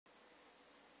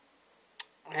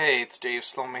Hey, it's Dave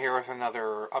Sloma here with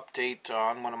another update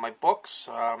on one of my books.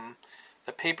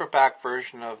 The paperback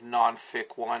version of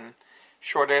Nonfic 1,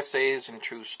 Short Essays and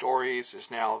True Stories, is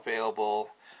now available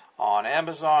on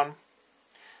Amazon.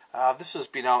 This has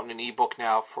been out in an ebook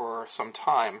now for some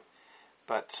time,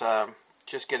 but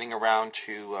just getting around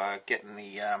to getting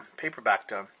the paperback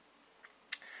done.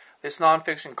 This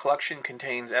nonfiction collection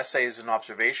contains essays and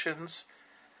observations,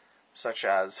 such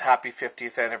as Happy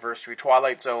 50th Anniversary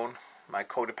Twilight Zone, My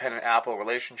Codependent Apple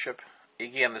Relationship,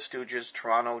 Iggy and the Stooges,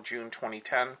 Toronto, June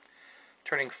 2010,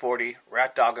 Turning 40,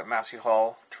 Rat Dog at Massey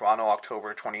Hall, Toronto,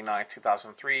 October 29,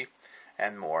 2003,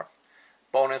 and more.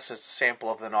 Bonus is a sample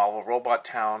of the novel Robot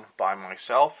Town by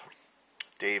myself,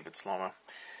 David Sloma.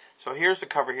 So here's the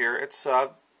cover here. It's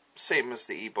same as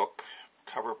the ebook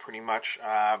cover pretty much.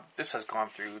 This has gone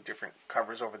through different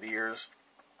covers over the years,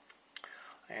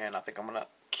 and I think I'm going to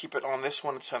keep it on this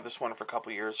one. It's had this one for a couple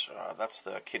of years. That's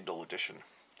the Kindle edition.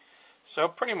 So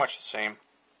pretty much the same.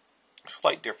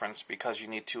 Slight difference because you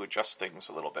need to adjust things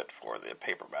a little bit for the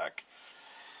paperback.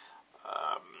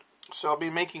 So I've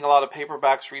been making a lot of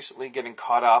paperbacks recently, getting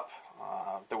caught up.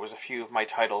 There was a few of my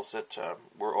titles that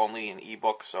were only in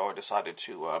ebook, so I decided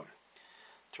to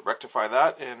rectify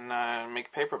that and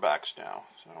make paperbacks now.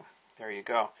 So there you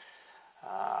go.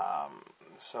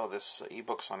 So this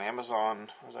ebook's on Amazon,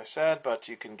 as I said, but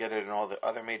you can get it in all the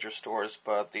other major stores,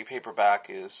 but the paperback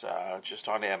is just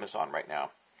on Amazon right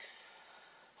now.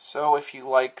 So if you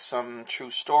like some true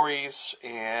stories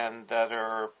and that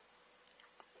are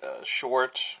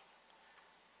short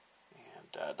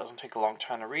and doesn't take a long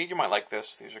time to read, you might like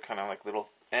this. These are kind of like little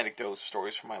anecdotes,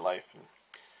 stories from my life, and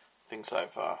things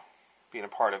I've been a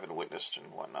part of and witnessed and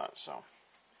whatnot. So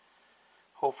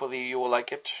hopefully you will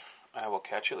like it. I will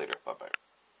catch you later. Bye-bye.